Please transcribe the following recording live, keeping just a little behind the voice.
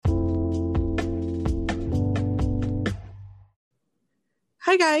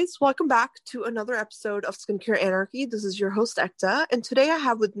Hi guys, welcome back to another episode of Skincare Anarchy. This is your host Ekta, and today I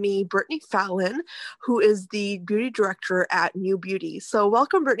have with me Brittany Fallon, who is the beauty director at New Beauty. So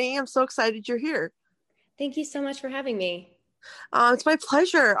welcome, Brittany. I'm so excited you're here. Thank you so much for having me. It's my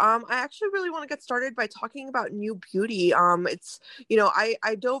pleasure. I actually really want to get started by talking about New Beauty. It's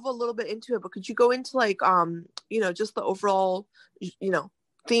I dove a little bit into it, but could you go into just the overall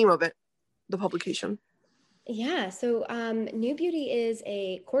theme of it, the publication? Yeah, so New Beauty is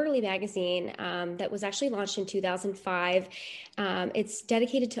a quarterly magazine that was actually launched in 2005. It's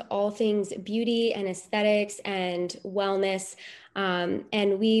dedicated to all things beauty and aesthetics and wellness.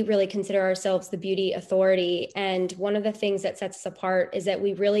 And we really consider ourselves the beauty authority. And one of the things that sets us apart is that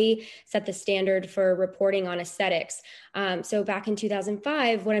we really set the standard for reporting on aesthetics. So back in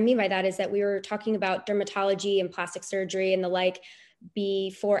 2005, what I mean by that is that we were talking about dermatology and plastic surgery and the like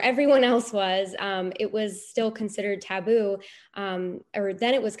before everyone else was. It was still considered taboo, or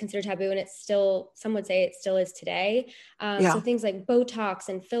then it was considered taboo, and it's still, some would say it still is today. Yeah. So things like Botox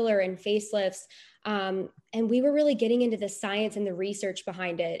and filler and facelifts. And we were really getting into the science and the research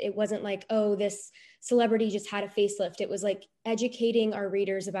behind it. It wasn't like, oh, this celebrity just had a facelift. It was like educating our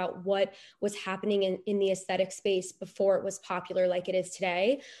readers about what was happening in the aesthetic space before it was popular like it is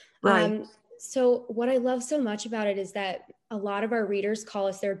today. Right. So what I love so much about it is that a lot of our readers call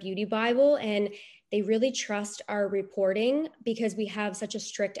us their beauty Bible, and they really trust our reporting because we have such a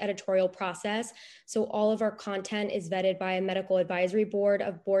strict editorial process. So all of our content is vetted by a medical advisory board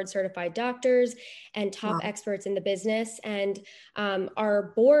of board certified doctors and top Wow. experts in the business. And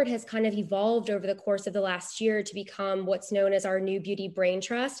our board has kind of evolved over the course of the last year to become what's known as our New Beauty Brain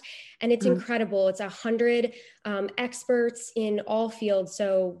Trust. And it's incredible. It's 100 experts in all fields.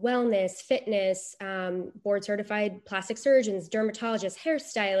 So wellness, fitness, board certified plastic surgeons, dermatologists,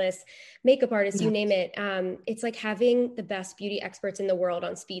 hairstylists, makeup artists, you name it. It's like having the best beauty experts in the world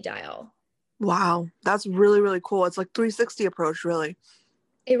on speed dial. Wow, that's really, really cool. It's like 360 approach, really.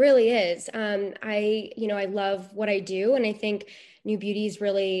 It really is. I love what I do, and I think New Beauty is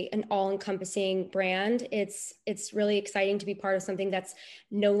really an all-encompassing brand. It's really exciting to be part of something that's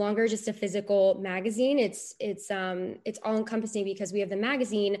no longer just a physical magazine. It's all-encompassing because we have the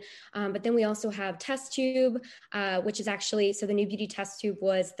magazine, but then we also have Test Tube, which is actually, so the New Beauty Test Tube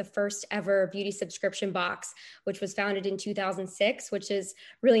was the first ever beauty subscription box, which was founded in 2006, which is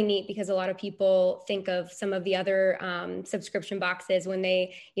really neat because a lot of people think of some of the other subscription boxes when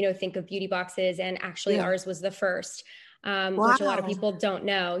they think of beauty boxes, and actually ours was the first, which a lot of Wow. people don't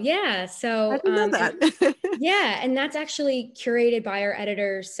know. Yeah. I So, didn't know that. yeah, and that's actually curated by our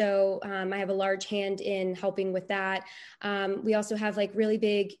editors. So I have a large hand in helping with that. We also have like really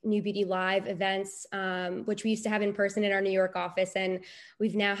big New Beauty Live events, which we used to have in person in our New York office, and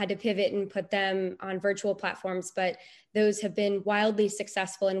we've now had to pivot and put them on virtual platforms. But those have been wildly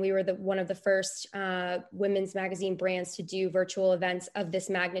successful, and we were one of the first women's magazine brands to do virtual events of this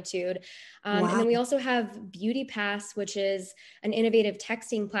magnitude. And then we Wow. also have Beauty Pass, which is an innovative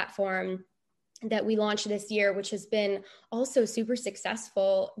texting platform that we launched this year, which has been also super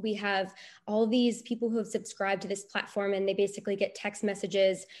successful. We have all these people who have subscribed to this platform, and they basically get text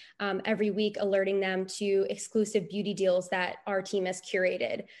messages every week alerting them to exclusive beauty deals that our team has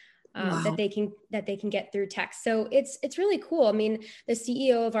curated. That Wow. they can get through text. So it's really cool. I mean, the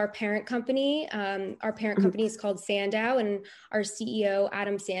CEO of our parent company is called Sandow, and our CEO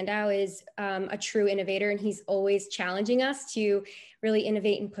Adam Sandow is a true innovator, and he's always challenging us to really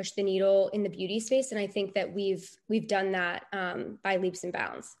innovate and push the needle in the beauty space. And I think that we've done that by leaps and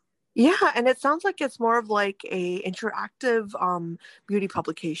bounds. Yeah, and it sounds like it's more of like a interactive beauty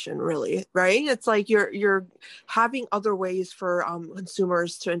publication, really, right? It's like you're having other ways for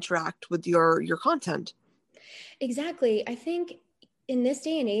consumers to interact with your content. Exactly. I think in this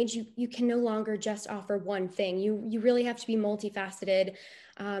day and age, you can no longer just offer one thing. You really have to be multifaceted.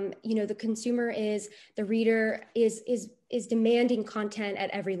 The reader is demanding content at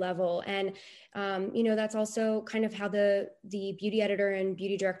every level, and that's also kind of how the beauty editor and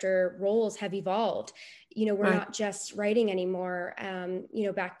beauty director roles have evolved. We're Right. not just writing anymore.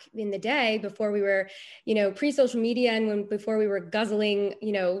 Back in the day before we were, pre-social media, and before we were guzzling,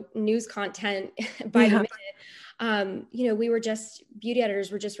 news content by the Yeah. minute, beauty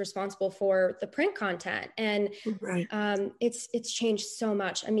editors were just responsible for the print content. And Right. it's changed so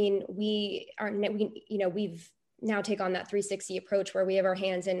much. I mean, we've now take on that 360 approach where we have our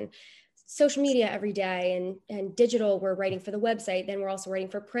hands in social media every day, and digital. We're writing for the website, then we're also writing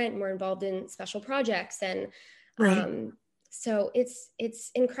for print, and we're involved in special projects. And Right. so it's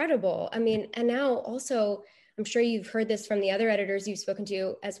incredible. I mean, and now also, I'm sure you've heard this from the other editors you've spoken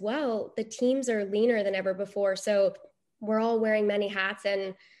to as well, the teams are leaner than ever before. So we're all wearing many hats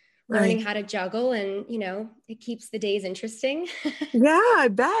and learning Right. how to juggle, and it keeps the days interesting. Yeah, I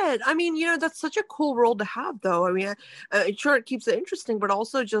bet. I mean, that's such a cool role to have, though. I mean, sure, it keeps it interesting, but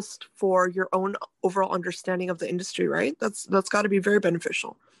also just for your own overall understanding of the industry, right? That's got to be very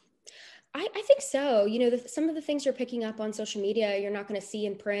beneficial. I think so. Some of the things you're picking up on social media, you're not going to see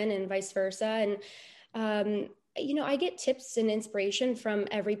in print, and vice versa. And, I get tips and inspiration from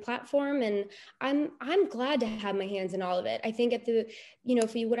every platform, and I'm glad to have my hands in all of it. I think if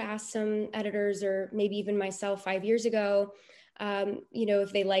you would ask some editors or maybe even myself 5 years ago,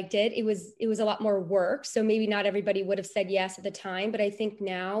 if they liked it, it was a lot more work. So maybe not everybody would have said yes at the time, but I think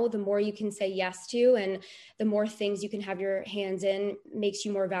now the more you can say yes to, and the more things you can have your hands in, makes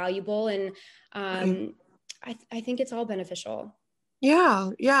you more valuable. And Right. I think it's all beneficial. Yeah,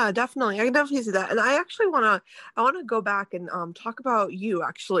 yeah, definitely. I can definitely see that. And I want to go back and talk about you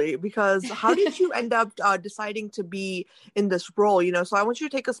actually, because how did you end up deciding to be in this role? So I want you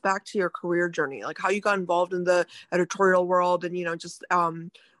to take us back to your career journey, like how you got involved in the editorial world, and just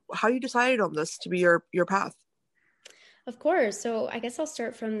how you decided on this to be your path. Of course. So I guess I'll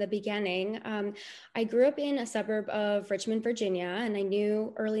start from the beginning. I grew up in a suburb of Richmond, Virginia, and I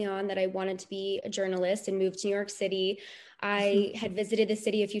knew early on that I wanted to be a journalist and moved to New York City. I had visited the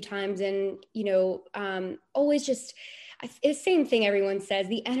city a few times, and always just it's the same thing everyone says.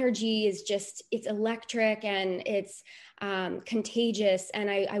 The energy is it's electric, and it's contagious, and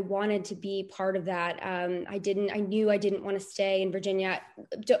I wanted to be part of that. I knew I didn't want to stay in Virginia.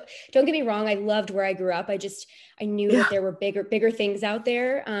 Don't get me wrong, I loved where I grew up. I knew Yeah. that there were bigger things out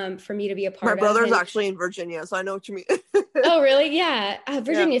there, for me to be a My part of. brother's And actually in Virginia, so I know what you mean. oh, really? Yeah. Yeah.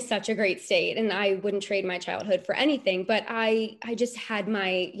 Virginia is such a great state, and I wouldn't trade my childhood for anything. But I just had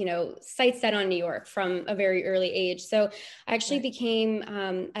my, sights set on New York from a very early age. So I actually Right.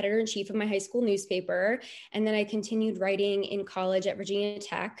 became editor in chief of my high school newspaper, and then I continued writing in college at Virginia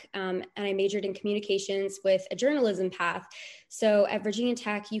Tech, and I majored in communications with a journalism path. So at Virginia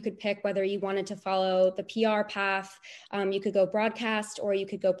Tech, you could pick whether you wanted to follow the PR path. You could go broadcast, or you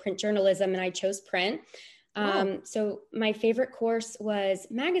could go print journalism, and I chose print. Oh, So my favorite course was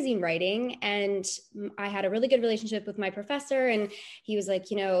magazine writing, and I had a really good relationship with my professor, and he was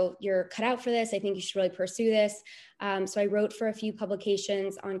like, you're cut out for this. I think you should really pursue this. So I wrote for a few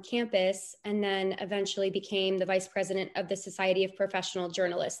publications on campus, and then eventually became the vice president of the Society of Professional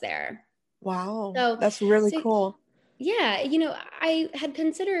Journalists there. wow. So, That's really so cool. yeah, I had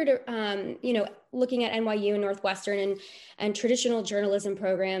considered, looking at NYU and Northwestern, and traditional journalism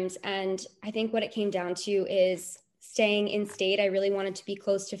programs. And I think what it came down to is staying in state. I really wanted to be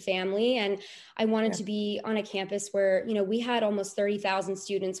close to family, and I wanted Yeah. to be on a campus where, we had almost 30,000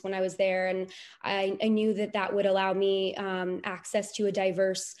 students when I was there. And I knew that would allow me access to a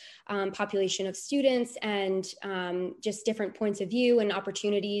diverse population of students, and just different points of view and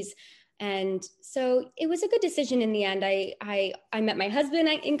opportunities. And so it was a good decision in the end. I met my husband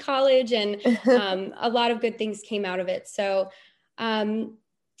in college, and a lot of good things came out of it. So um,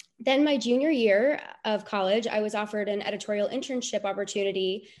 then my junior year of college, I was offered an editorial internship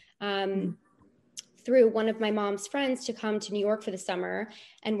opportunity, Mm. through one of my mom's friends, to come to New York for the summer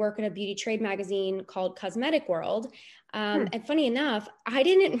and work at a beauty trade magazine called Cosmetic World. Hmm. And funny enough, I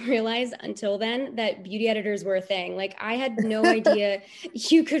didn't realize until then that beauty editors were a thing. Like, I had no idea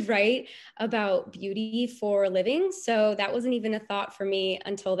you could write about beauty for a living. So that wasn't even a thought for me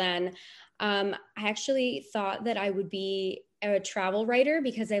until then. I actually thought that I would be a travel writer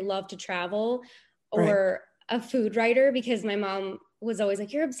because I love to travel, Right. or a food writer because my mom was always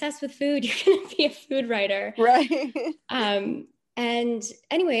like, you're obsessed with food, you're going to be a food writer. Right. And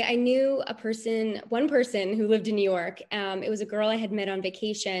anyway, I knew one person who lived in New York. It was a girl I had met on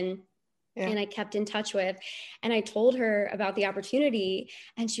vacation, Yeah. and I kept in touch with. And I told her about the opportunity,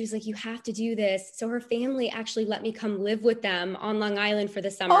 and she was like, you have to do this. So her family actually let me come live with them on Long Island for the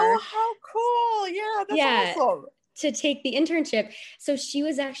Oh, summer. how cool. Yeah, that's Yeah, awesome. to take the internship. So she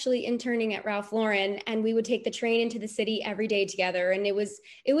was actually interning at Ralph Lauren, and we would take the train into the city every day together. And it was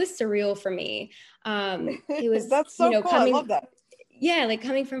surreal for me. It was, That's so cool. I love coming, that. yeah, like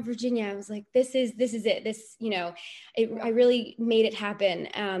coming from Virginia, I was like, this is it. I Yeah. really made it happen.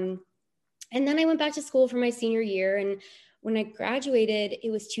 And then I went back to school for my senior year. And when I graduated, it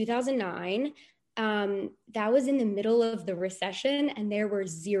was 2009. That was in the middle of the recession, and there were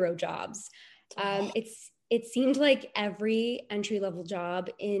zero jobs. Oh, It seemed like every entry level job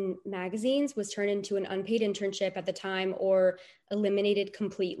in magazines was turned into an unpaid internship at the time, or eliminated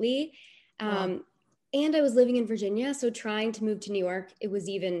completely. wow. Um, and I was living in Virginia, so trying to move to New York, it was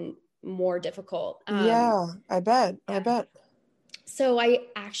even more difficult. Yeah, I bet. I bet. So I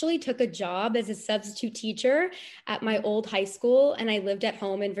actually took a job as a substitute teacher at my old high school, and I lived at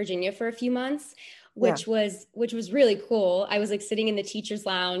home in Virginia for a few months, Yeah. which was really cool. I was like sitting in the teacher's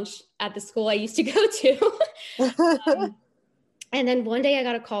lounge at the school I used to go to. Um, and then one day I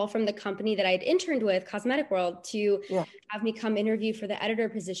got a call from the company that I'd interned with, Cosmetic World, to Yeah. have me come interview for the editor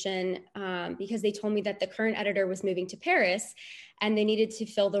position, because they told me that the current editor was moving to Paris and they needed to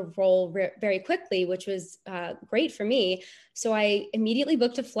fill the role very quickly, which was great for me. So I immediately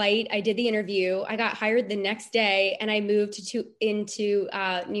booked a flight. I did the interview. I got hired the next day, and I moved into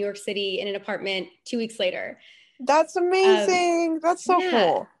New York City in an apartment 2 weeks later. That's Um, amazing. That's so yeah,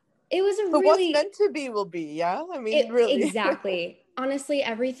 cool. it was a So what's really meant to be will be, yeah? I mean, really. exactly. Honestly,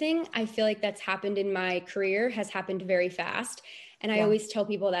 everything I feel like that's happened in my career has happened very fast. And I Yeah, always tell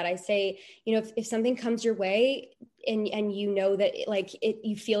people that I say, if something comes your way and you know that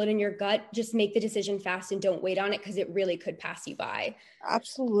you feel it in your gut, just make the decision fast and don't wait on it, because it really could pass you by.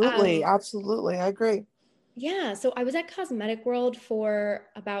 absolutely. Um, Absolutely. I agree. yeah. So I was at Cosmetic World for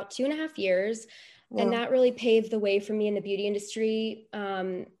about 2.5 years, and Yeah. that really paved the way for me in the beauty industry,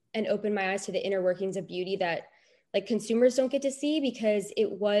 and opened my eyes to the inner workings of beauty that like consumers don't get to see, because it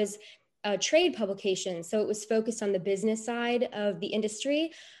was a trade publication. So it was focused on the business side of the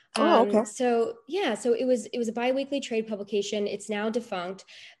industry. Oh, okay. So yeah, so it was a biweekly trade publication. It's now defunct,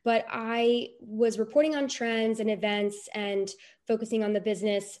 but I was reporting on trends and events and focusing on the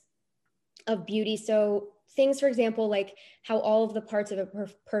business of beauty. So things, for example, like how all of the parts of a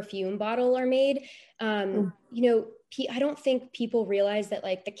perfume bottle are made. Mm. I don't think people realize that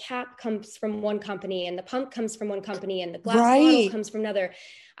like the cap comes from one company and the pump comes from one company and the glass bottle Right. comes from another.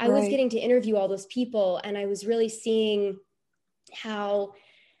 I was Right. getting to interview all those people, and I was really seeing how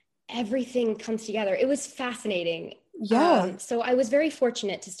everything comes together. It was fascinating. Yeah. So I was very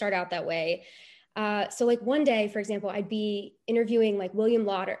fortunate to start out that way. So like one day, for example, I'd be interviewing like William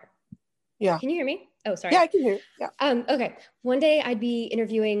Lauder. Yeah. Can you hear me? Oh, Yeah, sorry. I can hear. Yeah. Okay. One day I'd be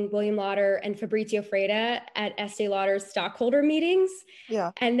interviewing William Lauder and Fabrizio Freda at Estee Lauder's stockholder meetings.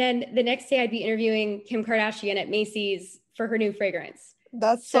 Yeah. And then the next day I'd be interviewing Kim Kardashian at Macy's for her new fragrance.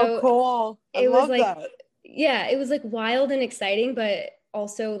 That's so So cool. I it was love like, that. yeah, it was like wild and exciting, but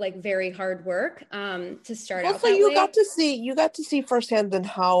also like very hard work to start Well, out so that way. you got to see firsthand then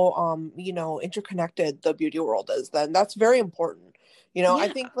how interconnected the beauty world is. Then that's very important. I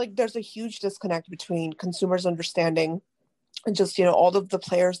Yeah. think like there's a huge disconnect between consumers understanding and just all of the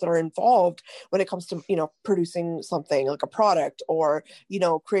players that are involved when it comes to producing something like a product or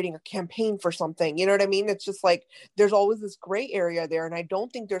creating a campaign for something. You know what I mean? It's just like there's always this gray area there, and I don't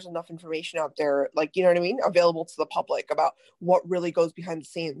think there's enough information out there, like, you know what I mean, available to the public about what really goes behind the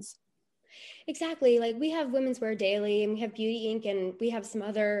scenes. Exactly. Like we have Women's Wear Daily and we have Beauty Inc. and we have some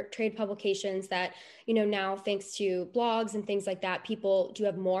other trade publications that, now thanks to blogs and things like that, people do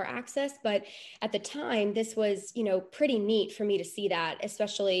have more access. But at the time, this was, pretty neat for me to see that,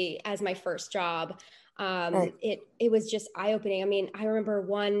 especially as my first job. Right. It was just eye-opening. I mean, I remember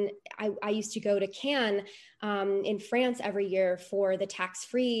I used to go to Cannes in France every year for the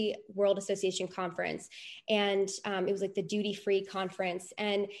tax-free World Association conference. And it was like the duty-free conference.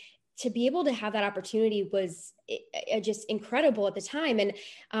 And to be able to have that opportunity was just incredible at the time.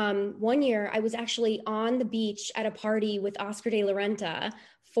 And one year I was actually on the beach at a party with Oscar de la Renta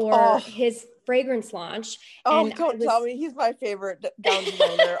for Oh, his fragrance launch. oh, And I don't tell was me he's my favorite gown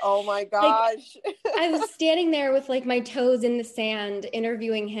designer. Oh my like, gosh. I was standing there with like my toes in the sand,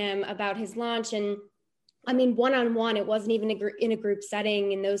 interviewing him about his launch. And I mean, one-on-one, it wasn't even in a group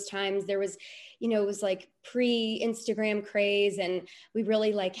setting in those times. There was, it was like pre-Instagram craze, and we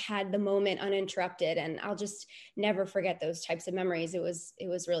really like had the moment uninterrupted. And I'll just never forget those types of memories. It was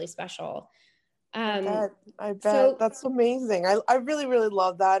really special. I Um, bet. I bet. so That's amazing. I really, really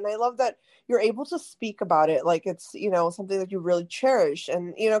love that. And I love that you're able to speak about it like it's, something that you really cherish.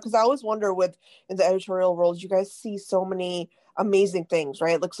 And, because I always wonder with in the editorial world, you guys see so many amazing things,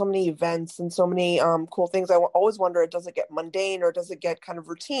 right? Like so many events and so many cool things. Always wonder, does it get mundane or does it get kind of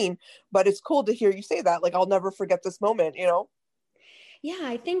routine? But it's cool to hear you say that. Like, I'll never forget this moment. yeah,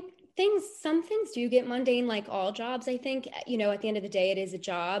 I think some things do get mundane, like all jobs. I think, at the end of the day, it is a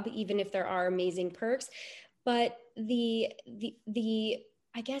job, even if there are amazing perks. But I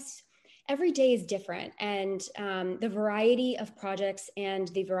guess every day is different, and the variety of projects and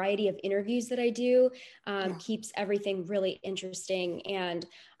the variety of interviews that I do Yeah. keeps everything really interesting, and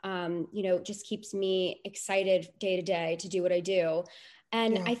just keeps me excited day to day to do what I do.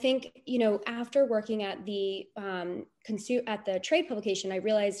 And Yeah. I think, after working at the at the trade publication, I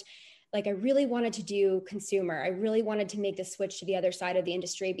realized like I really wanted to do consumer. I really wanted to make the switch to the other side of the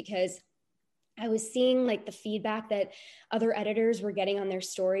industry, because I was seeing like the feedback that other editors were getting on their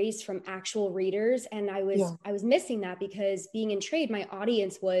stories from actual readers. And Yeah. I was missing that, because being in trade, my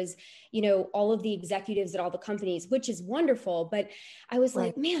audience was, you know, all of the executives at all the companies, which is wonderful. But I was Right.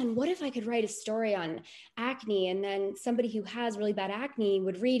 like, man, what if I could write a story on acne, and then somebody who has really bad acne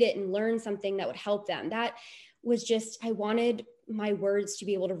would read it and learn something that would help them? That was just, I wanted my words to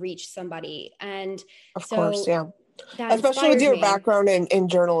be able to reach somebody. And Of course. so Yeah. that Especially with inspired your me. background in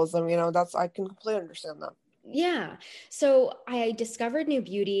journalism, I can completely understand that. Yeah. So I discovered New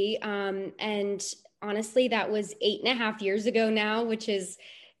Beauty. And honestly, that was 8.5 years ago now, which is,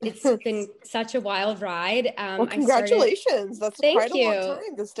 it's been such a wild ride. Well, I started, congratulations. That's quite thank a long you.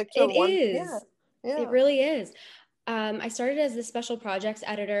 time to stick to It one. Yeah. is. It Yeah. really is. I started as the special projects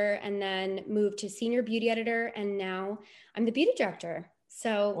editor and then moved to senior beauty editor. And now I'm the beauty director.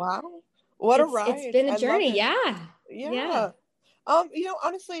 So Wow. What a it's ride. been a I love journey. it. Yeah. Yeah. Yeah.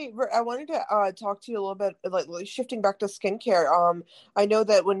 Honestly, I wanted to talk to you a little bit, like shifting back to skincare. I know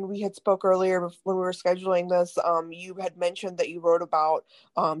that when we had spoke earlier, when we were scheduling this, you had mentioned that you wrote about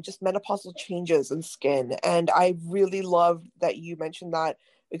just menopausal changes in skin, and I really loved that you mentioned that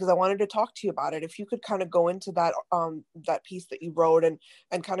because I wanted to talk to you about it. If you could kind of go into that piece that you wrote and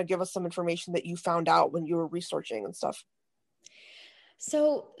kind of give us some information that you found out when you were researching and stuff.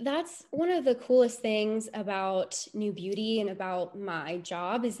 So that's one of the coolest things about New Beauty and about my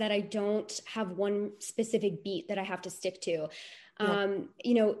job, is that I don't have one specific beat that I have to stick to. Yeah.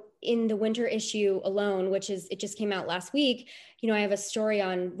 You know, in the winter issue alone, which is, it just came out last week, you know, I have a story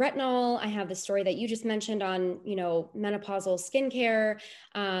on retinol. I have the story that you just mentioned on, you know, menopausal skincare,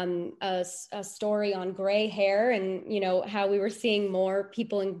 a story on gray hair, and, you know, how we were seeing more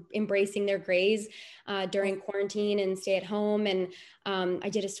people embracing their grays during quarantine and stay at home. And I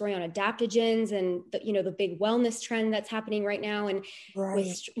did a story on adaptogens and the, you know, the big wellness trend that's happening right now, and Right.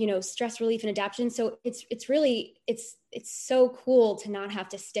 with, you know, stress relief and adaptation. So it's really, it's so cool to not have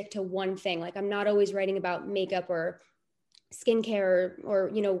to stick to one thing. Like, I'm not always writing about makeup or skincare or,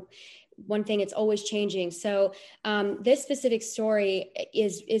 you know, one thing. It's always changing. So this specific story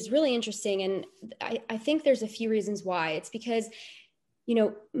is really interesting. And I think there's a few reasons why. It's because, you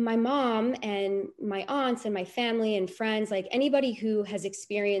know, my mom and my aunts and my family and friends, like anybody who has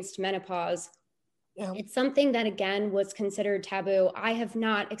experienced menopause, Yeah. it's something that, again, was considered taboo. I have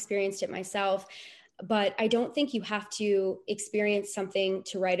not experienced it myself, but I don't think you have to experience something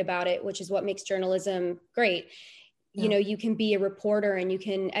to write about it, which is what makes journalism great. Yeah. You know, you can be a reporter and you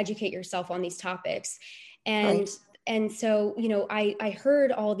can educate yourself on these topics. And Right. and so, you know, I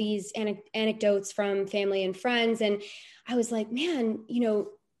heard all these anecdotes from family and friends, and I was like, man, you know,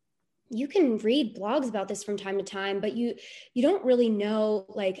 you can read blogs about this from time to time, but you don't really know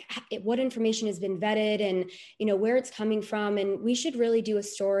like what information has been vetted and, you know, where it's coming from. And we should really do a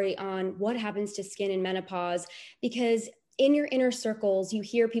story on what happens to skin in menopause, because in your inner circles you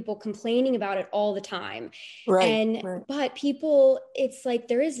hear people complaining about it all the time. Right. And Right. but people, it's like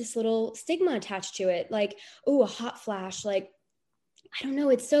there is this little stigma attached to it, like, oh, a hot flash, like, I don't know.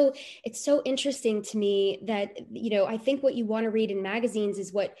 It's so interesting to me that, you know, I think what you want to read in magazines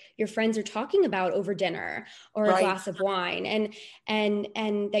is what your friends are talking about over dinner or a Right. glass of wine, and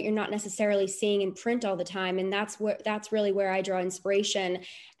that you're not necessarily seeing in print all the time. And that's really where I draw inspiration.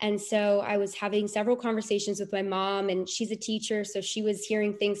 And so I was having several conversations with my mom, and she's a teacher, so she was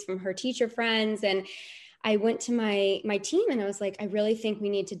hearing things from her teacher friends. And I went to my team and I was like, I really think we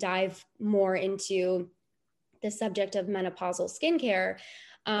need to dive more into the subject of menopausal skincare,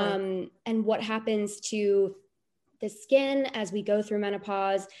 Right. and what happens to the skin as we go through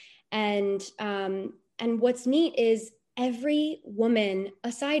menopause. And what's neat is every woman,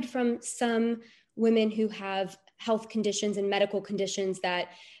 aside from some women who have health conditions and medical conditions that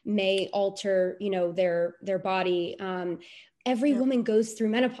may alter, you know, their body, every Yeah. woman goes through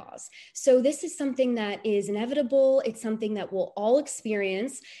menopause. So this is something that is inevitable. It's something that we'll all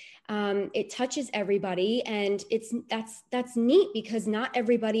experience. It touches everybody, and that's neat, because not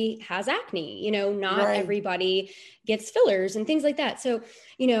everybody has acne, you know, not Right. everybody gets fillers and things like that. So,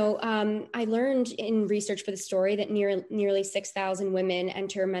 you know, I learned in research for the story that nearly 6,000 women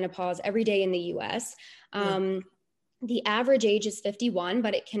enter menopause every day in the US. Yeah. The average age is 51,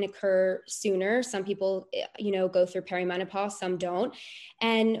 but it can occur sooner. Some people, you know, go through perimenopause, some don't.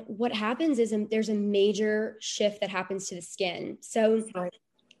 And what happens is there's a major shift that happens to the skin. So Right.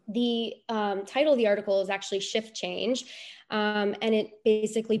 the title of the article is actually Shift Change. And it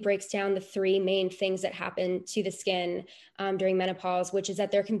basically breaks down the three main things that happen to the skin during menopause, which is that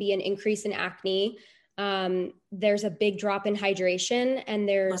there can be an increase in acne. There's a big drop in hydration, and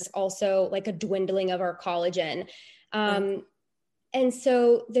there's Right. also like a dwindling of our collagen. Right. Um, And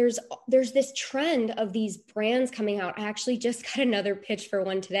so there's this trend of these brands coming out. I actually just got another pitch for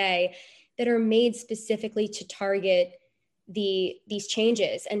one today that are made specifically to target these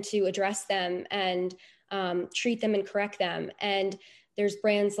changes and to address them and treat them and correct them. And there's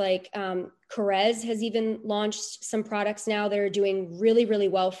brands like Corez has even launched some products now that are doing really, really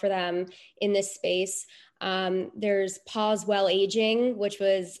well for them in this space. There's Pause Well Aging, which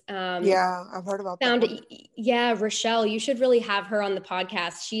was yeah, I've heard about that one. Yeah, Rochelle, you should really have her on the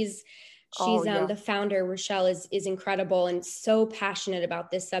podcast. She's Oh yeah. the founder. Rochelle is incredible and so passionate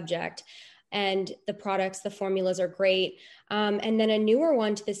about this subject. And the products, the formulas are great. And then a newer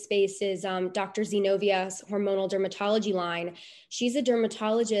one to this space is Dr. Zenovia's hormonal dermatology line. She's a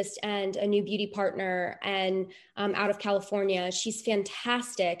dermatologist and a new beauty partner and out of California. She's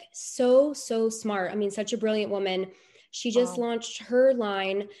fantastic. So smart. I mean, such a brilliant woman. She just launched her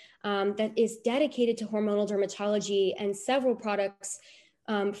line that is dedicated to hormonal dermatology and several products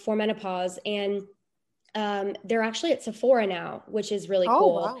for menopause. And they're actually at Sephora now, which is really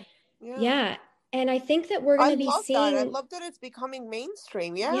cool. Wow. Yeah. And I think that we're going to be seeing. I love that it's becoming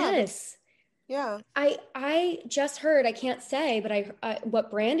mainstream. Yeah. Yes. Yeah. I just heard, I can't say, but I what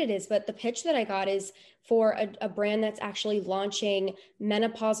brand it is, but the pitch that I got is for a brand that's actually launching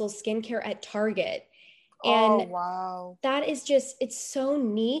menopausal skincare at Target. And wow. That is just, it's so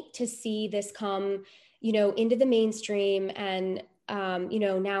neat to see this come, into the mainstream and,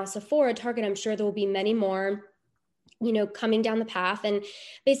 now Sephora, Target, I'm sure there will be many more coming down the path. And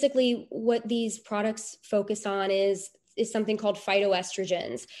basically what these products focus on is something called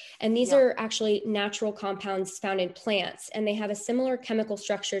phytoestrogens. And these are actually natural compounds found in plants, and they have a similar chemical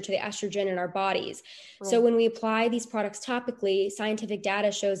structure to the estrogen in our bodies. Right. So when we apply these products topically, scientific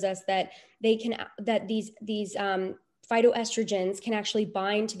data shows us that these phytoestrogens can actually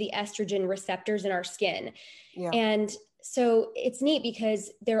bind to the estrogen receptors in our skin. Yeah. And so it's neat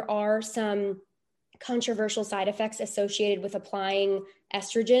because there are some controversial side effects associated with applying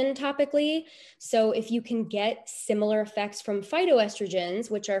estrogen topically. So if you can get similar effects from phytoestrogens,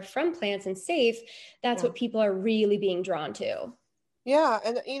 which are from plants and safe, that's what people are really being drawn to. Yeah.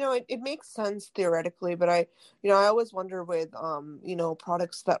 And, it makes sense theoretically, but I always wonder with,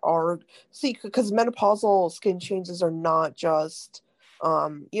 products that are, because menopausal skin changes are not just,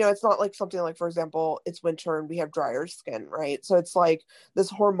 it's not like something like, for example, it's winter and we have drier skin, right? So it's like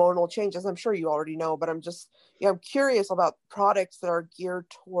this hormonal changes. I'm sure you already know, but I'm curious about products that are geared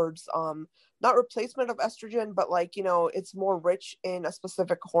towards, not replacement of estrogen, but it's more rich in a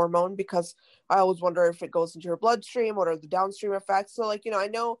specific hormone, because I always wonder if it goes into your bloodstream, what are the downstream effects? So I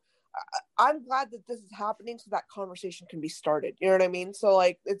know I'm glad that this is happening so that conversation can be started. You know what I mean? So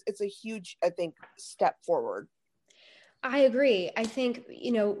it's a huge, I think, step forward. I agree. I think,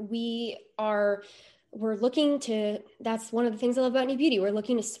 we're looking to, that's one of the things I love about New Beauty. We're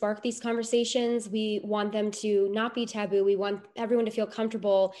looking to spark these conversations. We want them to not be taboo. We want everyone to feel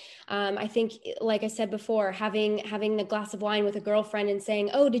comfortable. I think, like I said before, having a glass of wine with a girlfriend and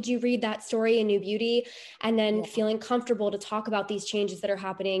saying, oh, did you read that story in New Beauty? And then feeling comfortable to talk about these changes that are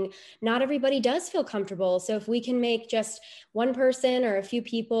happening. Not everybody does feel comfortable. So if we can make just one person or a few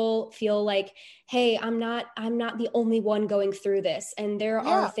people feel like, hey, I'm not the only one going through this, and there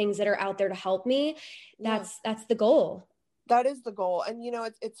are things that are out there to help me. That's the goal. That is the goal. And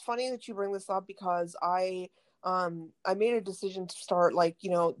it's funny that you bring this up, because I made a decision to start,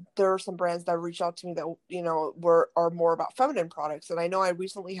 there are some brands that reached out to me that are more about feminine products. And I know I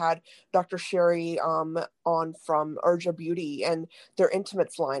recently had Dr. Sherry on from Urja Beauty and their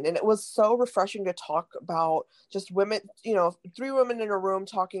Intimates line, and it was so refreshing to talk about just women, 3 women in a room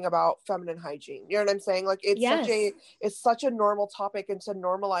talking about feminine hygiene. You know what I'm saying? It's such a normal topic, and to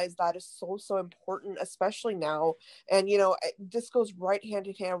normalize that is so important, especially now. And this goes right hand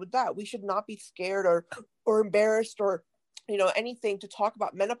in hand with that. We should not be scared or embarrassed or anything to talk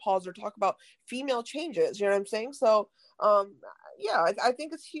about menopause or talk about female changes. You know what I'm saying? So I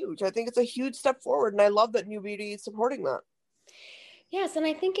think it's huge. I think it's a huge step forward, and I love that New Beauty is supporting that. Yes. And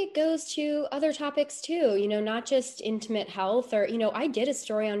I think it goes to other topics too, not just intimate health or, I did a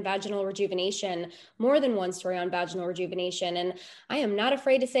story on vaginal rejuvenation, more than one story on vaginal rejuvenation. And I am not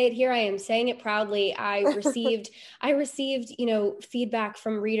afraid to say it here. I am saying it proudly. I received, feedback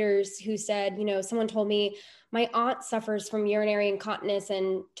from readers who said, someone told me, my aunt suffers from urinary incontinence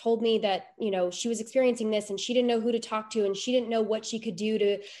and told me that, she was experiencing this and she didn't know who to talk to and she didn't know what she could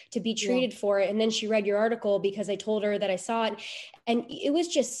do to be treated for it. And then she read your article because I told her that I saw it. And it was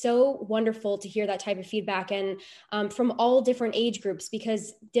just so wonderful to hear that type of feedback, and from all different age groups,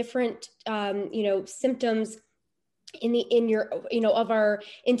 because different, symptoms in your, of our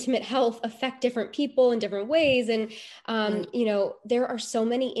intimate health affect different people in different ways. And Right. there are so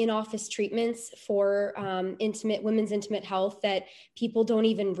many in-office treatments for women's intimate health that people don't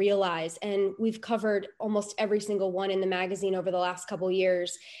even realize, and we've covered almost every single one in the magazine over the last couple of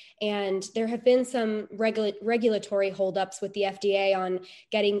years. And there have been some regulatory holdups with the FDA on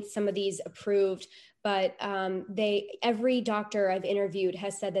getting some of these approved, but every doctor I've interviewed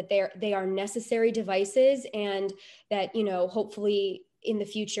has said that they are necessary devices, and that, hopefully in the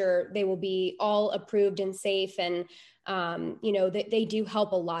future they will be all approved and safe. And they do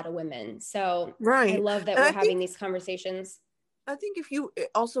help a lot of women. So I Right. love that And we're having these conversations. I think if you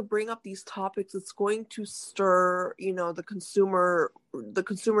also bring up these topics, it's going to stir, the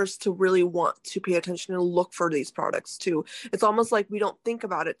consumers to really want to pay attention and look for these products too. It's almost like we don't think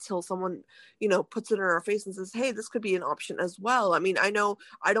about it till someone, puts it in our face and says, "Hey, this could be an option as well." I mean, I know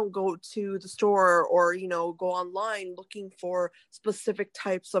I don't go to the store or, go online looking for specific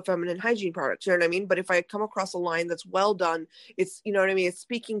types of feminine hygiene products, you know what I mean? But if I come across a line that's well done, it's, you know what I mean? It's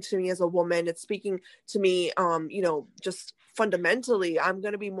speaking to me as a woman. It's speaking to me, just fundamentally, I'm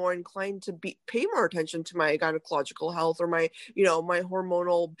going to be more inclined to pay more attention to my gynecological health, or my, my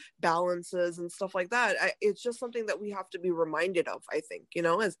hormonal balances and stuff like that. It's just something that we have to be reminded of, I think,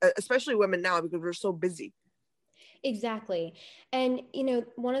 especially women now, because we're so busy. Exactly. And,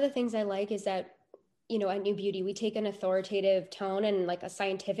 one of the things I like is that, at New Beauty, we take an authoritative tone and like a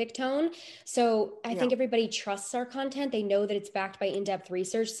scientific tone. So I think everybody trusts our content. They know that it's backed by in-depth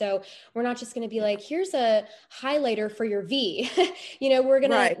research. So we're not just going to be like, here's a highlighter for your V. We're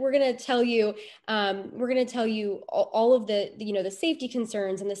going to tell you, all of the, the safety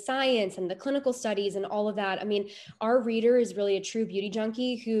concerns and the science and the clinical studies and all of that. I mean, our reader is really a true beauty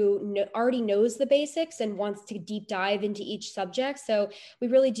junkie who already knows the basics and wants to deep dive into each subject. So we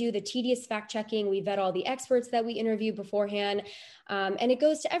really do the tedious fact checking. We vet all the experts that we interview beforehand. And it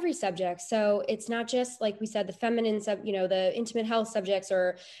goes to every subject. So it's not just, like we said, the feminine the intimate health subjects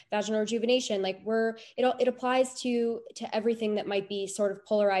or vaginal rejuvenation. Like it applies to everything that might be sort of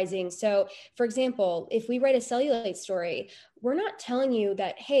polarizing. So for example, if we write a cellulite story, we're not telling you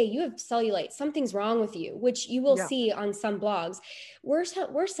that, hey, you have cellulite, something's wrong with you, which you will see on some blogs.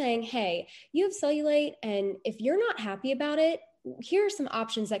 We're saying, hey, you have cellulite, and if you're not happy about it, here are some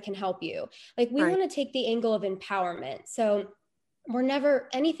options that can help you. Like, we want to take the angle of empowerment. So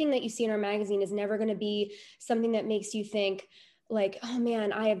anything that you see in our magazine is never going to be something that makes you think like, oh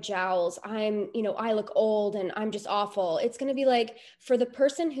man, I have jowls. I look old and I'm just awful. It's going to be like, for the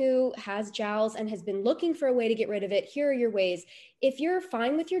person who has jowls and has been looking for a way to get rid of it, here are your ways. If you're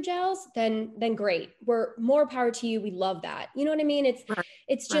fine with your jowls, then great. We're more power to you. We love that. You know what I mean? It's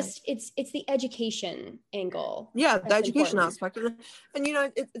the education angle. Yeah, the education important aspect. And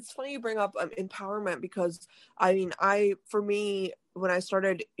it's funny you bring up empowerment, because I mean, for me, when I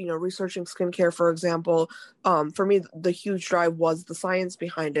started, researching skincare, for example, for me, the huge drive was the science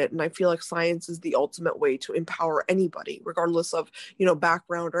behind it. And I feel like science is the ultimate way to empower anybody, regardless of,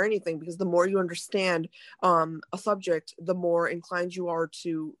 background or anything, because the more you understand a subject, the more inclined you are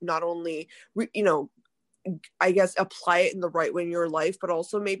to not only, I guess, apply it in the right way in your life, but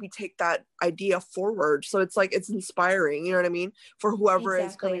also maybe take that idea forward. So it's like, it's inspiring, you know what I mean, for whoever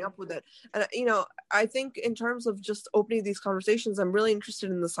is coming up with it. And, I think in terms of just opening these conversations, I'm really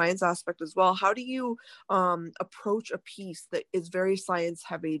interested in the science aspect as well. How do you approach a piece that is very science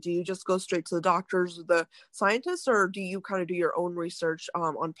heavy? Do you just go straight to the doctors or the scientists, or do you kind of do your own research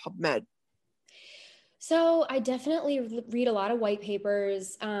on PubMed? So I definitely read a lot of white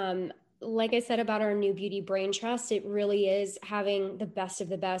papers. Like I said about our New Beauty Brain Trust, it really is having the best of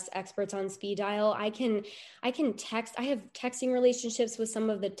the best experts on speed dial. I can text. I have texting relationships with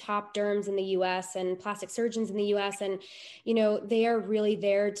some of the top derms in the US and plastic surgeons in the US. And, they are really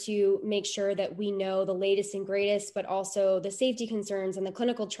there to make sure that we know the latest and greatest, but also the safety concerns and the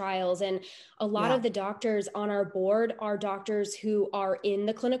clinical trials. And a lot of the doctors on our board are doctors who are in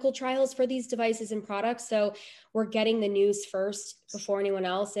the clinical trials for these devices and products. So we're getting the news first before anyone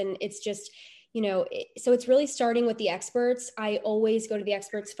else. And it's just, so it's really starting with the experts. I always go to the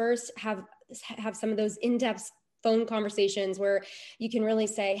experts first, have some of those in-depth phone conversations where you can really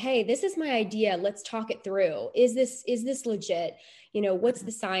say, hey, this is my idea. Let's talk it through. Is this legit? What's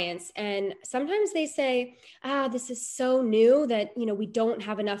the science? And sometimes they say, this is so new that, we don't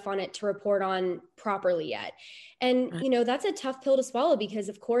have enough on it to report on properly yet. And, that's a tough pill to swallow, because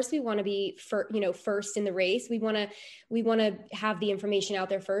of course we want to be first in the race. We want to have the information out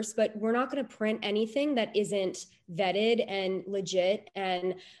there first, but we're not going to print anything that isn't vetted and legit.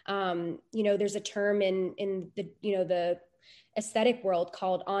 And, there's a term in the, the aesthetic world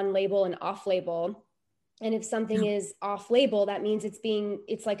called on label and off label. And if something is off label, that means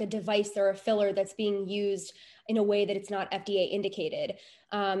it's like a device or a filler that's being used in a way that it's not FDA indicated.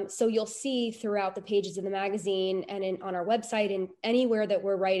 So you'll see throughout the pages of the magazine and on our website and anywhere that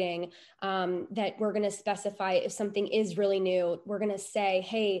we're writing, that we're going to specify if something is really new. We're going to say,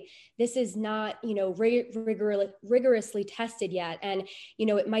 hey, this is not, rigorously tested yet. And,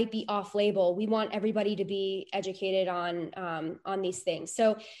 it might be off label. We want everybody to be educated on these things.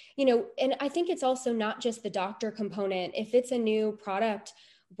 So, and I think it's also not just the doctor component. If it's a new product,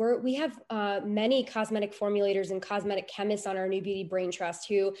 we have many cosmetic formulators and cosmetic chemists on our New Beauty Brain Trust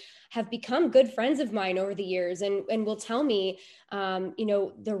who have become good friends of mine over the years and will tell me,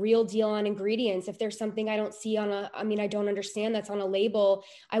 the real deal on ingredients. If there's something I don't see I don't understand that's on a label,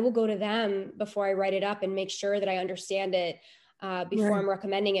 I will go to them before I write it up and make sure that I understand it before I'm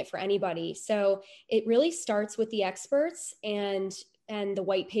recommending it for anybody. So it really starts with the experts and the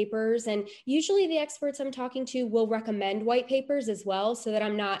white papers. And usually the experts I'm talking to will recommend white papers as well, so that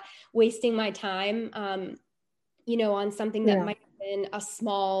I'm not wasting my time, on something that might have been a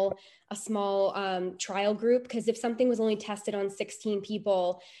small trial group. Because if something was only tested on 16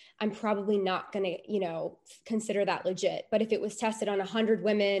 people, I'm probably not going to, consider that legit. But if it was tested on 100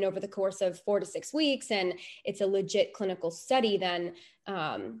 women over the course of 4 to 6 weeks and it's a legit clinical study, then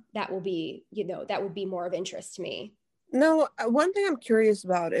that would be more of interest to me. No, one thing I'm curious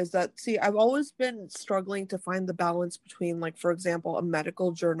about is that, see, I've always been struggling to find the balance between, like, for example, a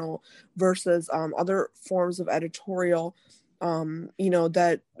medical journal versus other forms of editorial,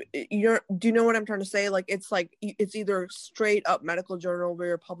 that do you know what I'm trying to say? Like, it's either straight up medical journal where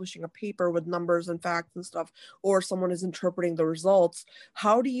you're publishing a paper with numbers and facts and stuff, or someone is interpreting the results.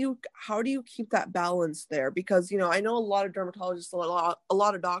 How do you keep that balance there? Because, I know a lot of dermatologists, a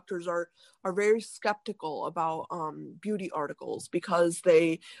lot of doctors are very skeptical about beauty articles because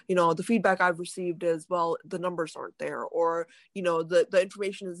they, the feedback I've received is, well, the numbers aren't there, or, the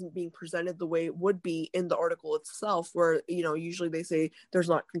information isn't being presented the way it would be in the article itself, where, usually they say there's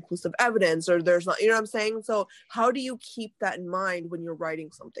not conclusive evidence, or there's not, what I'm saying? So how do you keep that in mind when you're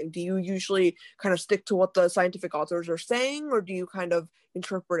writing something? Do you usually kind of stick to what the scientific authors are saying, or do you kind of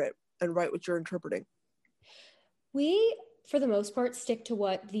interpret it and write what you're interpreting? We, for the most part, stick to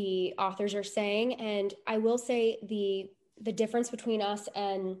what the authors are saying. And I will say the difference between us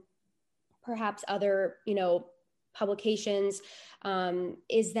and perhaps other, publications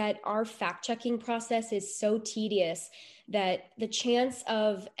is that our fact-checking process is so tedious that the chance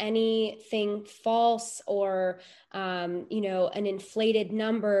of anything false or, an inflated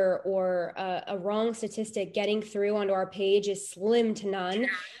number or a wrong statistic getting through onto our page is slim to none.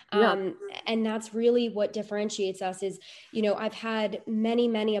 And that's really what differentiates us is, I've had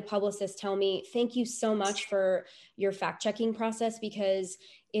many a publicist tell me, thank you so much for your fact-checking process, because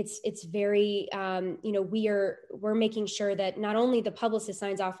it's very, we're making sure that not only the publicist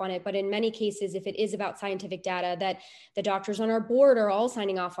signs off on it, but in many cases, if it is about scientific data, that the doctors on our board are all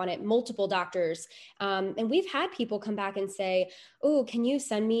signing off on it, multiple doctors. And we've had people come back and say, oh, can you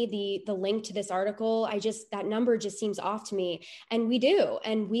send me the link to this article? That number just seems off to me. And we do.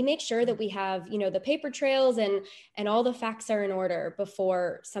 And we make sure that we have, the paper trails and all the facts are in order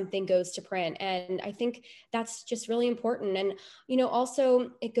before something goes to print. And I think that's just really important. And,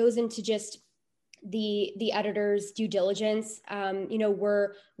 also it goes into just the editor's due diligence.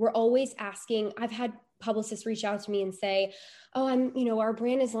 We're always asking. I've had publicists reach out to me and say, oh, our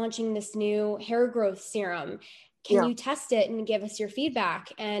brand is launching this new hair growth serum. Can you test it and give us your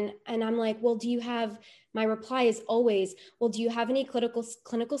feedback? And I'm like, well, my reply is always, well, do you have any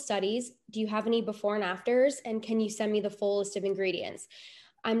clinical studies? Do you have any before and afters? And can you send me the full list of ingredients?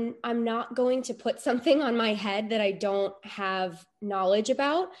 I'm not going to put something on my head that I don't have knowledge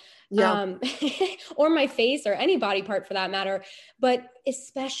about, or my face or any body part for that matter. But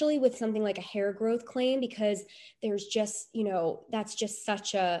especially with something like a hair growth claim, because there's just, that's just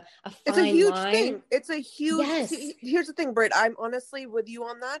such a fine line. It's a huge thing. It's a huge, yes. Here's the thing, Britt, I'm honestly with you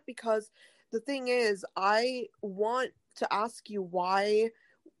on that, because the thing is, I want to ask you why,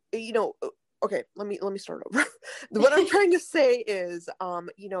 okay, let me start over. What I'm trying to say is,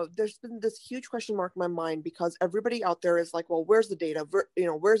 there's been this huge question mark in my mind, because everybody out there is like, well, where's the data?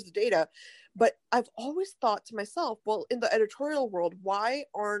 Where's the data? But I've always thought to myself, well, in the editorial world, why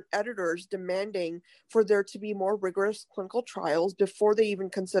aren't editors demanding for there to be more rigorous clinical trials before they even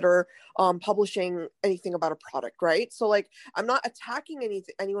consider publishing anything about a product, right? So, like, I'm not attacking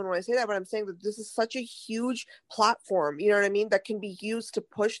anyone when I say that, but I'm saying that this is such a huge platform, you know what I mean, that can be used to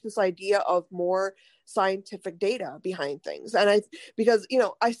push this idea of more scientific data behind things. And because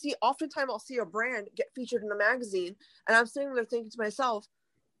oftentimes I'll see a brand get featured in a magazine, and I'm sitting there thinking to myself,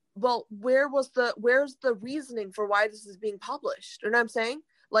 well, where's the reasoning for why this is being published? You know what I'm saying?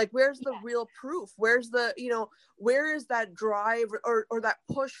 Like, where's the real proof? Where's the, where is that drive or that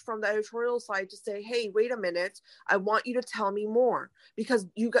push from the editorial side to say, hey, wait a minute, I want you to tell me more, because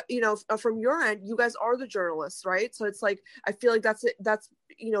you got, from your end, you guys are the journalists, right? So it's like, I feel like that's it. That's,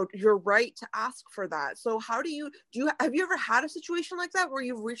 you're right to ask for that. So how have you ever had a situation like that where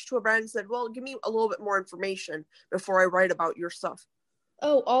you've reached to a brand and said, well, give me a little bit more information before I write about your stuff?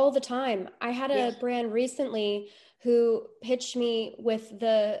 Oh, all the time. I had a brand recently who pitched me with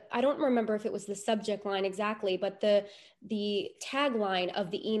I don't remember if it was the subject line exactly, but the tagline of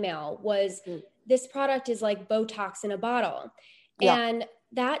the email was, this product is like Botox in a bottle. Yeah. And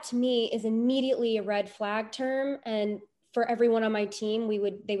that to me is immediately a red flag term. And for everyone on my team,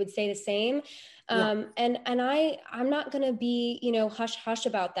 they would say the same. And I'm not going to be, hush hush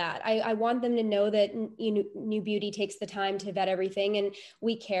about that. I want them to know that, New Beauty takes the time to vet everything, and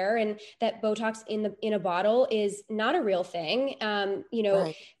we care, and that Botox in a bottle is not a real thing.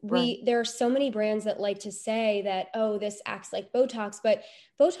 There are so many brands that like to say that, oh, this acts like Botox, but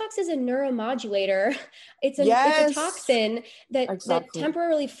Botox is a neuromodulator. It's a toxin that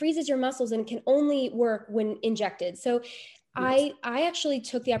temporarily freezes your muscles and can only work when injected. So I actually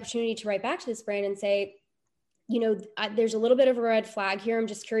took the opportunity to write back to this brand and say, there's a little bit of a red flag here. I'm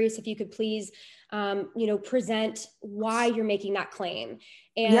just curious if you could please, present why you're making that claim,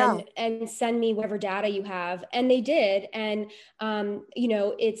 and send me whatever data you have. And they did. And,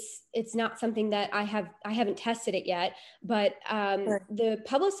 it's not something that I haven't tested it yet, but the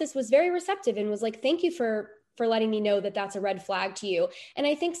publicist was very receptive and was like, thank you for letting me know that that's a red flag to you. And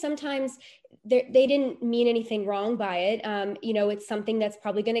I think sometimes they didn't mean anything wrong by it. It's something that's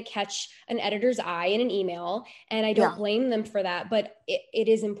probably going to catch an editor's eye in an email, and I don't blame them for that. But it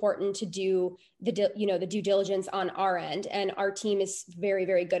is important to do the due diligence on our end, and our team is very,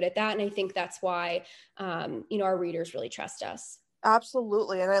 very good at that. And I think that's why, our readers really trust us.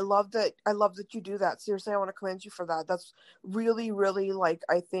 Absolutely. And I love that you do that. Seriously, I want to commend you for that. That's really, really, like,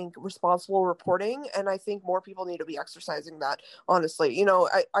 I think, responsible reporting. And I think more people need to be exercising that, honestly.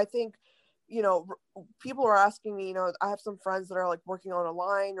 I think, people are asking me, I have some friends that are like working on a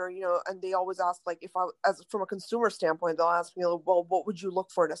line, or, and they always ask, like, if as from a consumer standpoint, they'll ask me, well, what would you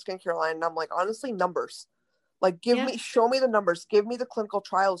look for in a skincare line? And I'm like, honestly, numbers. Like, show me the numbers, give me the clinical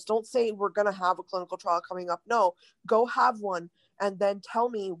trials. Don't say we're going to have a clinical trial coming up. No, go have one, and then tell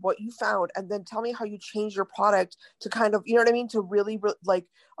me what you found, and then tell me how you change your product to kind of, to really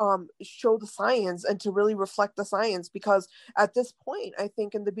show the science and to really reflect the science. Because at this point, I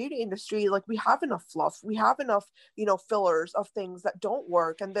think in the beauty industry, like, we have enough fluff, we have enough, fillers of things that don't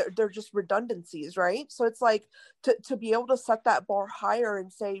work, and they're just redundancies, right? So it's like, to be able to set that bar higher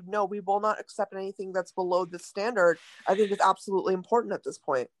and say, no, we will not accept anything that's below this standard, I think is absolutely important at this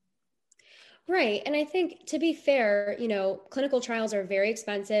point. Right. And I think, to be fair, clinical trials are very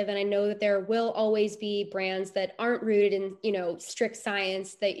expensive. And I know that there will always be brands that aren't rooted in, strict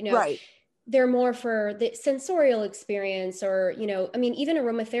science, that, right. They're more for the sensorial experience, or, even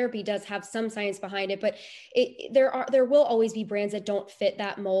aromatherapy does have some science behind it, but there will always be brands that don't fit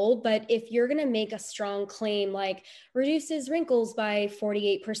that mold. But if you're going to make a strong claim, like reduces wrinkles by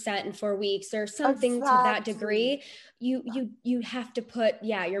 48% in 4 weeks or something to that degree, you have to put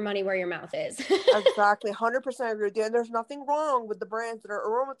your money where your mouth is. Exactly. 100% agree with you. And there's nothing wrong with the brands that are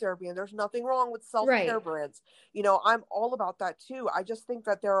aromatherapy, and there's nothing wrong with self-care brands. I'm all about that too. I just think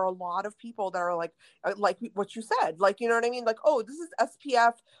that there are a lot of people that are like what you said, like, you know what I mean? Like, oh, this is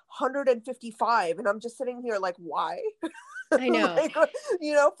SPF 155. And I'm just sitting here like, why? I know. Like,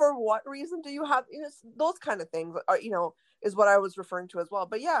 for what reason do you have, those kind of things are, is what I was referring to as well.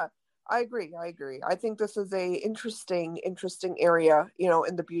 But yeah, I agree. I think this is a interesting area,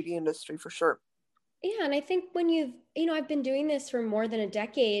 in the beauty industry for sure. Yeah. And I think when I've been doing this for more than a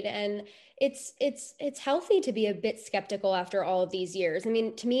decade, and it's healthy to be a bit skeptical after all of these years. I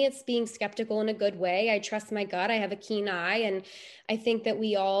mean, to me, it's being skeptical in a good way. I trust my gut. I have a keen eye. And I think that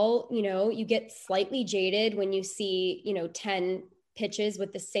we all, you get slightly jaded when you see, 10 pitches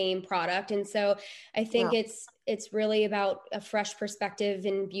with the same product. And so I think it's really about a fresh perspective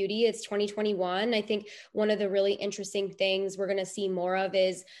in beauty. It's 2021. I think one of the really interesting things we're going to see more of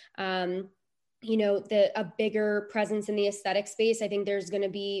is, a bigger presence in the aesthetic space. I think there's going to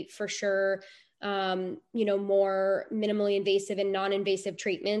be, for sure, more minimally invasive and non-invasive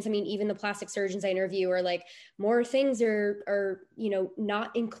treatments. I mean, even the plastic surgeons I interview are like, more things are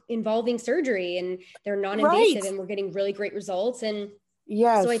not involving surgery, and they're non-invasive, and we're getting really great results. And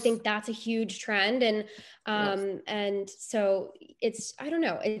so I think that's a huge trend. And, and so I don't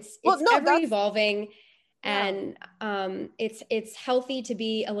know, it's ever evolving. Yeah. And it's healthy to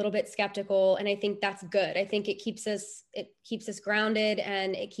be a little bit skeptical, and I think that's good. I think it keeps us grounded,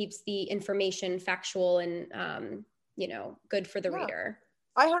 and it keeps the information factual and good for the Yeah. reader.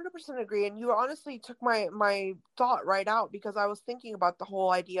 I 100% agree, and you honestly took my thought right out, because I was thinking about the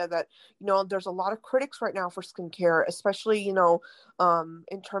whole idea that there's a lot of critics right now for skincare, especially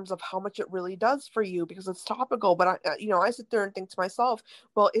in terms of how much it really does for you because it's topical. But I sit there and think to myself,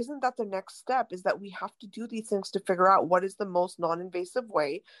 well, isn't that the next step? Is that we have to do these things to figure out what is the most non-invasive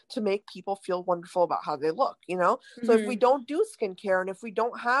way to make people feel wonderful about how they look. So if we don't do skincare, and if we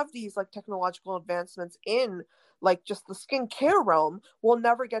don't have these like technological advancements in like just the skincare realm, we'll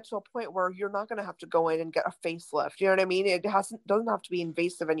never get to a point where you're not going to have to go in and get a facelift. You know what I mean? It doesn't have to be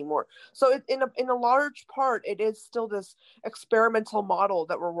invasive anymore. So in a large part, it is still this experimental model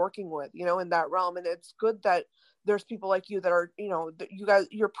that we're working with, in that realm. And it's good that there's people like you that are, that you guys,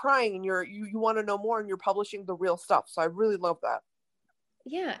 you're prying, and you want to know more, and you're publishing the real stuff. So I really love that.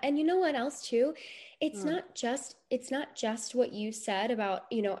 Yeah. And you know what else too? It's not just what you said about,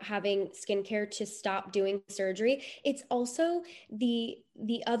 having skincare to stop doing surgery. It's also the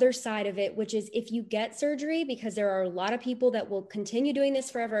other side of it, which is if you get surgery, because there are a lot of people that will continue doing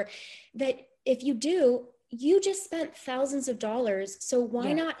this forever, that if you do, you just spent thousands of dollars. So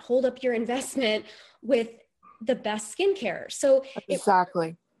why not hold up your investment with the best skincare? So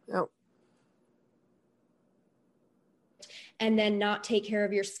exactly. Yep. And then not take care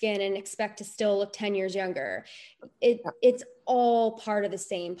of your skin and expect to still look 10 years younger. It's all part of the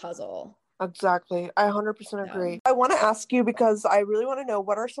same puzzle. Exactly. I 100% agree. I want to ask you, because I really want to know,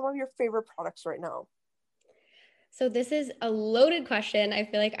 what are some of your favorite products right now? So this is a loaded question. I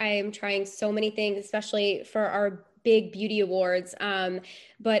feel like I am trying so many things, especially for our big beauty awards.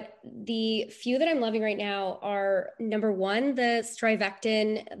 But the few that I'm loving right now are, number one, the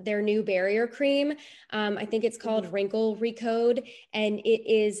Strivectin, their new barrier cream. I think it's called Wrinkle Recode, and it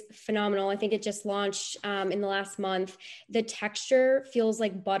is phenomenal. I think it just launched in the last month. The texture feels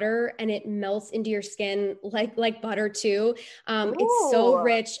like butter, and it melts into your skin like butter too. It's so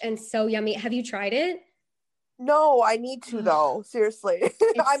rich and so yummy. Have you tried it? No, I need to though. Seriously.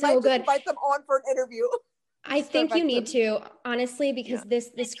 I might just invite them on for an interview. I think you need to, honestly, because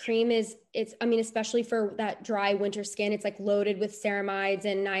this cream especially for that dry winter skin, it's like loaded with ceramides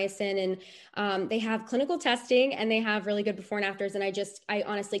and niacin, and they have clinical testing, and they have really good before and afters. And I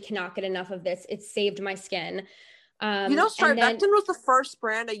honestly cannot get enough of this. It's saved my skin. Strivectin was the first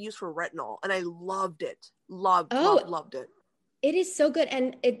brand I used for retinol, and I loved it. Loved it. It is so good.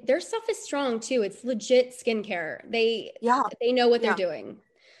 And their stuff is strong too. It's legit skincare. They know what they're doing.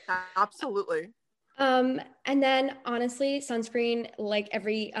 Absolutely. And then honestly, sunscreen, like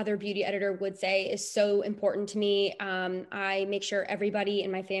every other beauty editor would say, is so important to me. I make sure everybody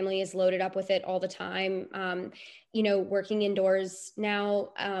in my family is loaded up with it all the time. Working indoors now,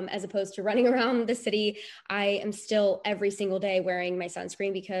 as opposed to running around the city, I am still every single day wearing my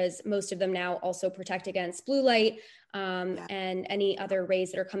sunscreen, because most of them now also protect against blue light, and any other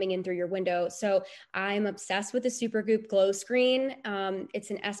rays that are coming in through your window. So I'm obsessed with the Supergoop Glow Screen. It's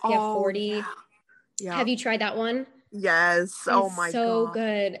an SPF 40. Yeah. Have you tried that one? Yes. Oh my God. So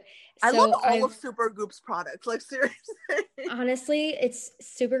good. I love all of Supergoop's products. Like, seriously. Honestly,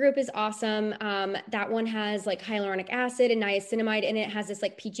 Supergoop is awesome. That one has like hyaluronic acid and niacinamide, and it has this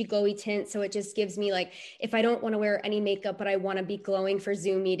like peachy glowy tint. So it just gives me, like, if I don't want to wear any makeup, but I want to be glowing for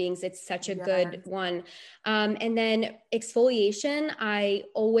Zoom meetings, it's such a good one. And then exfoliation, I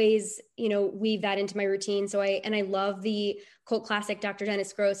always, weave that into my routine. So I love the cult classic Dr.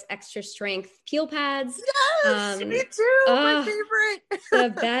 Dennis Gross extra strength peel pads. Yes, me too. My favorite.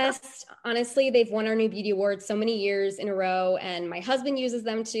 The best. Honestly, they've won our new beauty awards so many years in a row, and my husband uses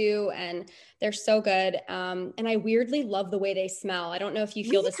them too, and they're so good. And I weirdly love the way they smell. I don't know if you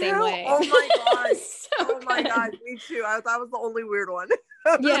feel the same way. Oh my gosh. My God, me too. I was the only weird one.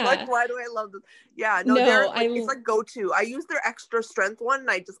 Yeah. Like, why do I love this? Yeah, no, it's like go-to. I use their extra strength one, and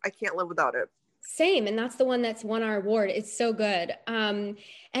I can't live without it. Same. And that's the one that's won our award. It's so good. And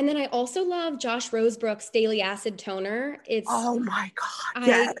then I also love Josh Rosebrook's Daily Acid Toner. Oh my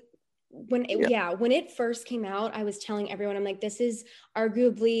God. When it first came out, I was telling everyone, I'm like, this is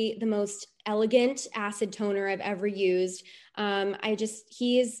arguably the most elegant acid toner I've ever used.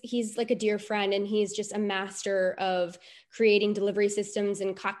 He's like a dear friend, and he's just a master of creating delivery systems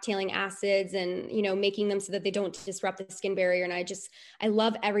and cocktailing acids and, making them so that they don't disrupt the skin barrier. And I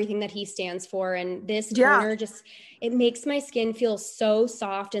love everything that he stands for. And this toner it makes my skin feel so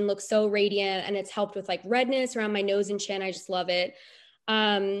soft and look so radiant. And it's helped with like redness around my nose and chin. I just love it.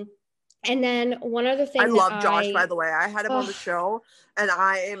 And then one other I thing that love Josh, by the way. I had him on the oh show and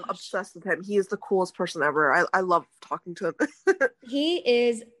I am gosh, obsessed with him. He is the coolest person ever. I love talking to him. he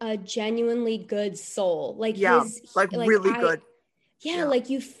is a genuinely good soul. Like Yeah, like like really good. yeah, Yeah. like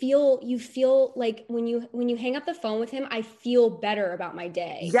you feel like when you hang up the phone with him, I feel better about my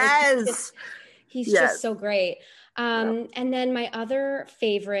day. Like Yes. he's just Yes. so great. Yeah. And then my other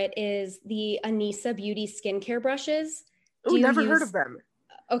favorite is the Anissa Beauty skincare brushes. Oh, Do you never heard of use them.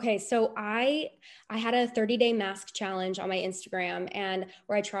 Okay, so I had a 30-day mask challenge on my Instagram and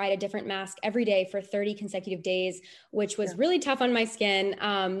where I tried a different mask every day for 30 consecutive days, which Yeah, was really tough on my skin.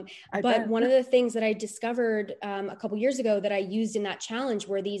 I But bet. one of the things that I discovered a couple years ago that I used in that challenge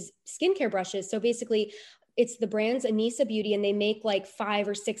were these skincare brushes. So basically, it's the brand's Anissa Beauty, and they make like 5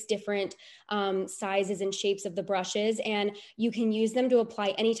 or 6 different sizes and shapes of the brushes, and you can use them to apply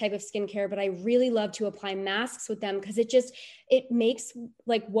any type of skincare. But I really love to apply masks with them because it makes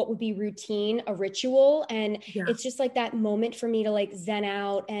like what would be routine a ritual, and Yeah. it's just like that moment for me to like zen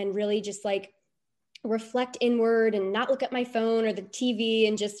out and really just like reflect inward and not look at my phone or the TV,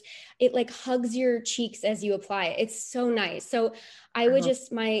 and just it like hugs your cheeks as you apply it. It's so nice. So I I would love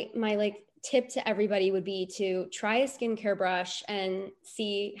just my like tip to everybody would be to try a skincare brush and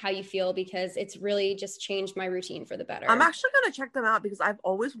see how you feel, because it's really just changed my routine for the I'm better. actually gonna check them out because I've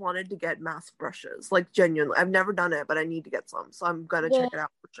always wanted to get mask brushes. Like genuinely. I've never done it, but I need to get some. So I'm gonna check Well, it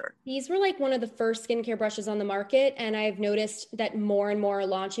out for sure. these were like one of the first skincare brushes on the market, and I've noticed that more and more are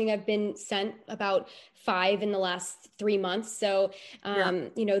launching. I've been sent about 5 in the last 3 months. So, Yeah.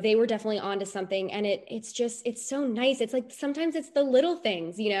 they were definitely onto something, and it's so nice. It's like sometimes it's the little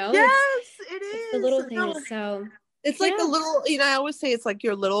things, Yes, it it's the is. little No, things. So, it's like a yeah, little, I always say it's like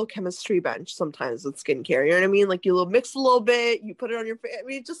your little chemistry bench sometimes with skincare. You know what I mean? Like you little mix a little bit, you put it on your face. I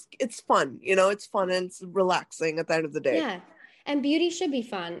mean, it's fun. It's fun and it's relaxing at the end of the day. yeah. And beauty should be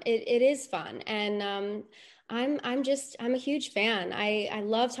fun. It is fun. And I'm a huge fan. I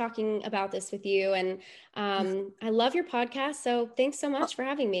love talking about this with you, and I love your podcast. So thanks so Uh, much for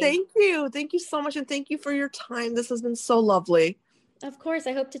having me. Thank you. Thank you so much. And thank you for your time. This has been so lovely. Of course,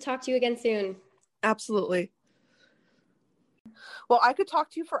 I hope to talk to you again soon. Absolutely. Well, I could talk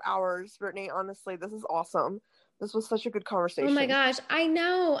to you for hours, Brittany. Honestly, this is awesome. This was such a good Oh my conversation. gosh, I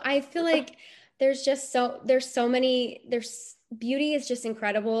know. I feel like there's so many there's beauty is just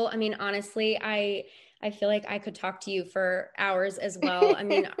incredible. I mean, honestly, I feel like I could talk to you for hours as well. I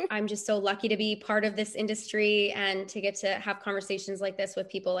mean, I'm just so lucky to be part of this industry and to get to have conversations like this with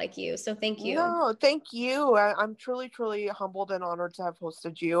people like you. So thank you. No, thank you. I'm truly, truly humbled and honored to have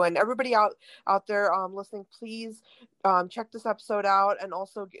hosted you. And everybody out there listening, please check this episode out and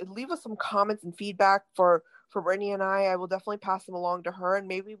also leave us some comments and feedback for Brittany and I. I will definitely pass them along to her, and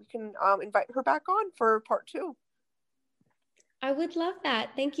maybe we can invite her back on for part 2. I would love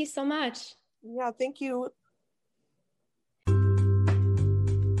that. Thank you so much. Yeah, thank you.